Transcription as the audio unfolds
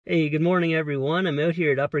Hey, good morning everyone. I'm out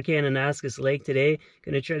here at Upper Kananaskis Lake today.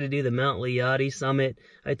 Gonna try to do the Mount Liati summit.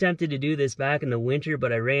 I attempted to do this back in the winter,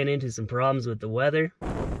 but I ran into some problems with the weather.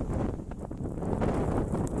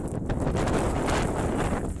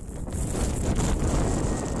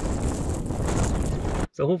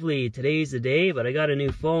 So hopefully today's the day, but I got a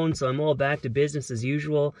new phone, so I'm all back to business as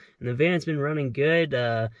usual. And the van's been running good.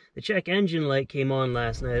 The check engine light came on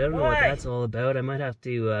last night. I don't know what that's all about. I might have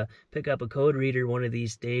to pick up a code reader one of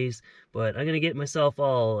these days. But I'm going to get myself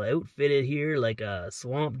all outfitted here like a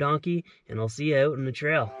swamp donkey, and I'll see you out on the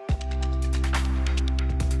trail.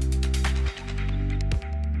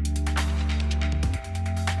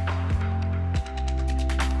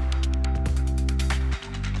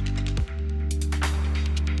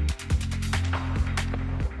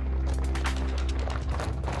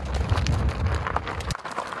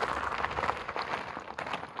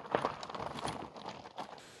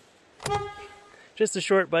 Just a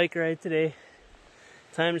short bike ride today.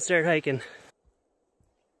 Time to start hiking.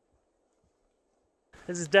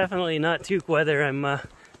 This is definitely not toque weather. I'm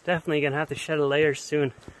definitely gonna have to shed a layer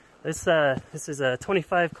soon. This is a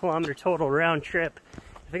 25-kilometer total round trip.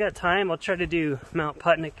 If I got time, I'll try to do Mount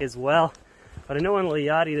Putnik as well. But I know on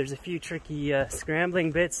Liati there's a few tricky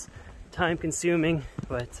scrambling bits, time consuming.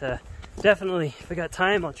 But definitely, if I got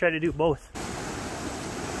time, I'll try to do both.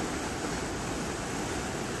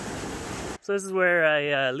 So this is where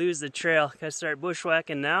I lose the trail. Gotta start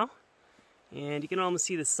bushwhacking now. And you can almost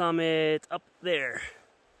see the summit up there.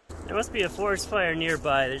 There must be a forest fire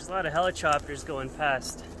nearby. There's a lot of helicopters going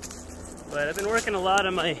past. But I've been working a lot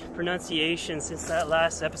on my pronunciation since that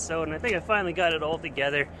last episode, and I think I finally got it all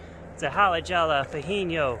together. It's a halajala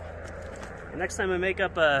fajino. And next time I make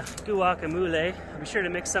up a guacamole, I'll be sure to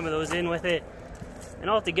mix some of those in with it. And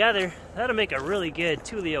all together, that'll make a really good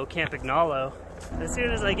Tullio Campagnolo. As soon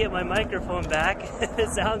as I get my microphone back, the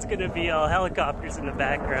sound's gonna be all helicopters in the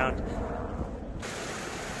background.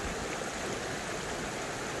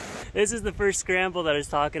 This is the first scramble that I was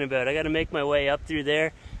talking about. I gotta make my way up through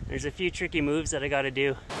there. There's a few tricky moves that I gotta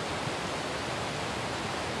do.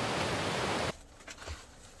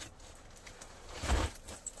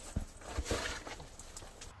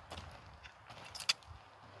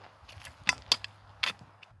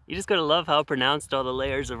 You just gotta love how pronounced all the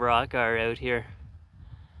layers of rock are out here.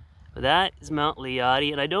 But that is Mount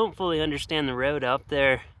Liati, and I don't fully understand the route up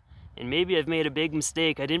there. And maybe I've made a big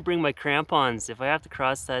mistake. I didn't bring my crampons. If I have to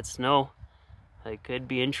cross that snow, I could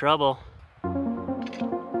be in trouble.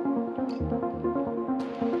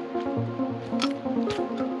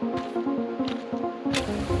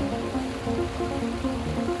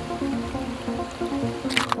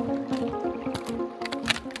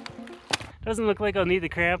 Doesn't look like I'll need the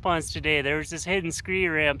crampons today. There was this hidden scree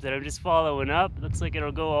ramp that I'm just following up. Looks like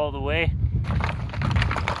it'll go all the way.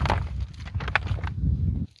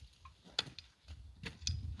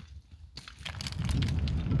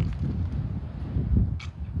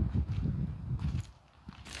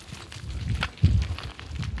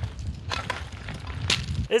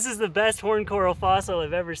 This is the best horn coral fossil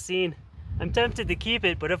I've ever seen. I'm tempted to keep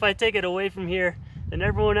it, but if I take it away from here, then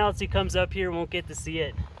everyone else who comes up here won't get to see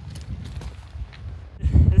it.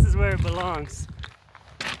 This is where it belongs.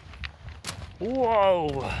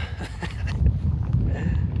 Whoa!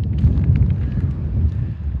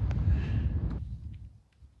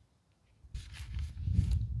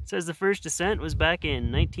 It says the first descent was back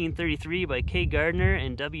in 1933 by K. Gardner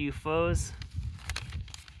and W. Foes.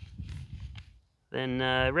 Then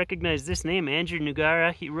I recognized this name, Andrew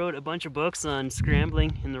Nugara. He wrote a bunch of books on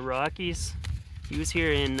scrambling in the Rockies. He was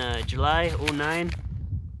here in July '09.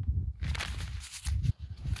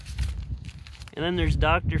 And then there's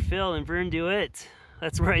Dr. Phil and Vern DeWitt.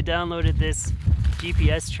 That's where I downloaded this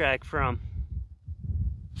GPS track from.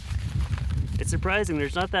 It's surprising,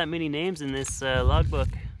 there's not that many names in this logbook.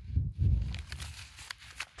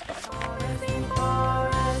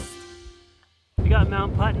 We got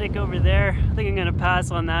Mount Putnik over there. I think I'm gonna pass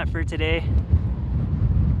on that for today.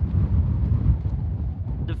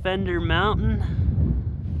 Defender Mountain.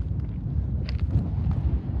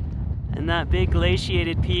 And that big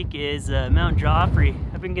glaciated peak is Mount Joffrey.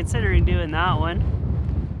 I've been considering doing that one.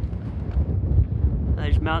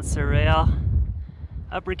 There's Mount Sorel,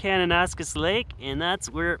 Upper Kananaskis Lake, and that's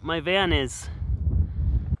where my van is.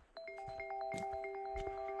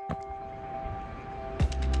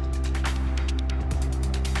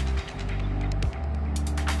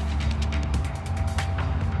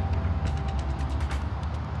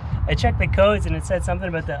 I checked the codes and it said something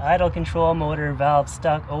about the idle control motor valve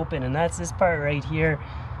stuck open, and that's this part right here.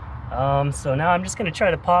 So now I'm just going to try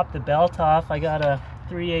to pop the belt off. I got a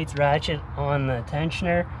 3/8 ratchet on the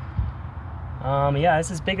tensioner. Yeah,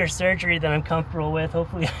 this is bigger surgery than I'm comfortable with.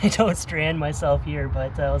 Hopefully I don't strand myself here,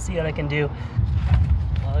 but we'll see what I can do.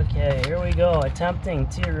 Okay, here we go, attempting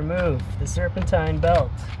to remove the serpentine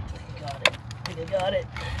belt. I think I got it.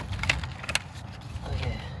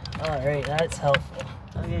 Okay, alright, that's helpful.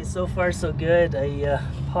 Okay, so far so good. I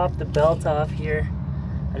popped the belt off here.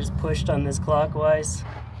 I just pushed on this clockwise.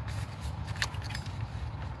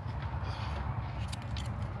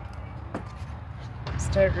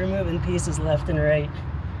 Start removing pieces left and right.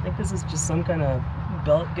 I think this is just some kind of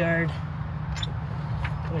belt guard.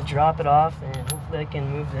 I'm gonna drop it off and hopefully I can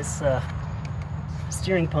move this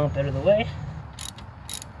steering pump out of the way.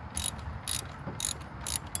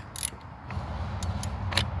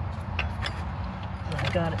 I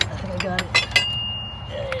got it, I think I got it.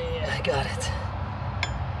 Yeah, I got it.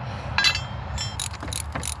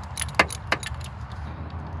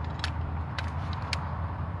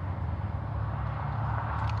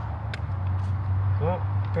 Well,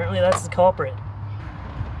 apparently that's the culprit.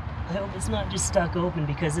 I hope it's not just stuck open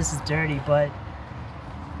because this is dirty, but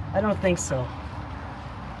I don't think so.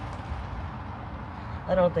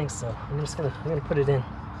 I don't think so. I'm gonna put it in.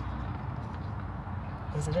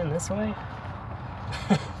 Is it in this way?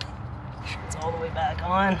 Make sure it's all the way back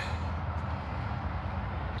on.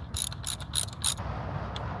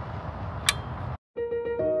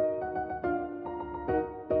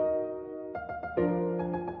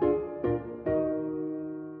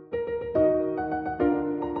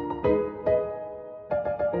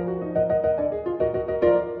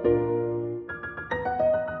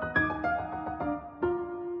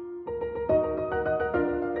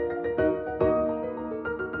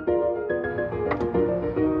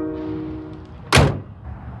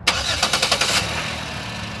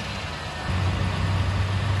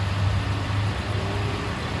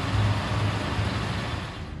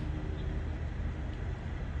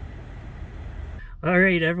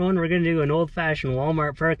 Alright everyone, we're going to do an old-fashioned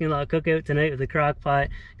Walmart parking lot cookout tonight with a crock pot.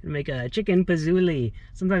 Gonna make a chicken pazzouli.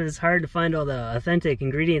 Sometimes it's hard to find all the authentic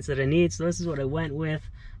ingredients that I need, so this is what I went with.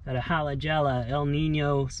 Got a halajala, El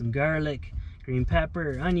Nino, some garlic, green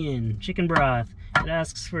pepper, onion, chicken broth. It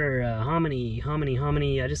asks for hominy.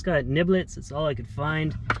 I just got niblets, that's all I could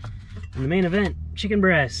find. And the main event, chicken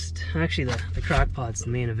breast. Actually the crock pot's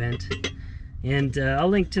the main event. And I'll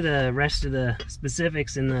link to the rest of the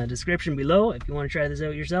specifics in the description below if you want to try this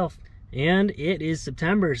out yourself. And it is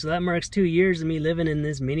September, so that marks 2 years of me living in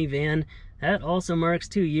this minivan. That also marks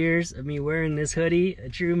 2 years of me wearing this hoodie. A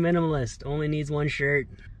true minimalist, only needs one shirt.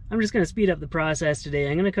 I'm just going to speed up the process today.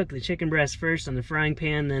 I'm going to cook the chicken breast first on the frying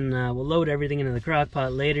pan, then we'll load everything into the crock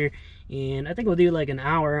pot later. And I think we'll do like an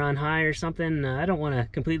hour on high or something. I don't want to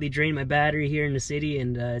completely drain my battery here in the city,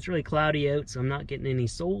 and it's really cloudy out, so I'm not getting any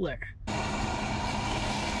solar.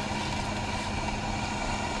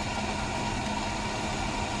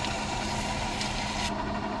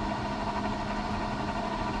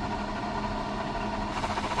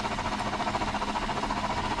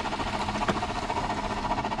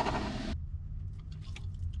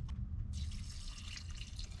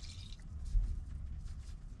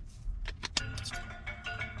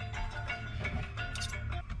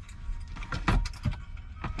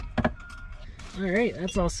 Alright,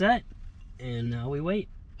 that's all set, and now we wait.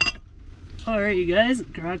 Alright you guys,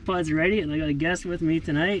 crock pot's ready, and I got a guest with me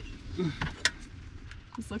tonight.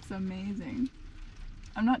 This looks amazing.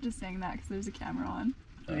 I'm not just saying that because there's a camera on.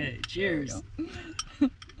 Okay, cheers.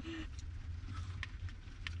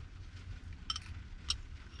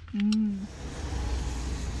 Mmm.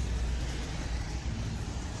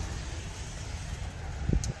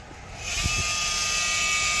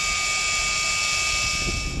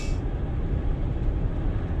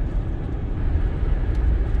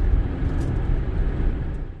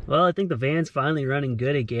 Well, I think the van's finally running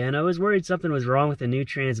good again. I was worried something was wrong with the new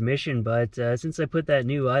transmission, but since I put that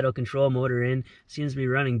new idle control motor in, it seems to be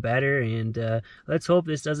running better, and let's hope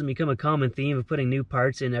this doesn't become a common theme of putting new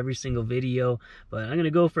parts in every single video. But I'm going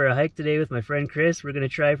to go for a hike today with my friend Chris. We're going to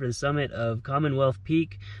try for the summit of Commonwealth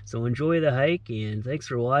Peak, so enjoy the hike, and thanks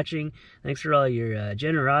for watching. Thanks for all your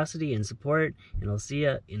generosity and support, and I'll see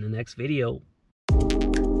you in the next video.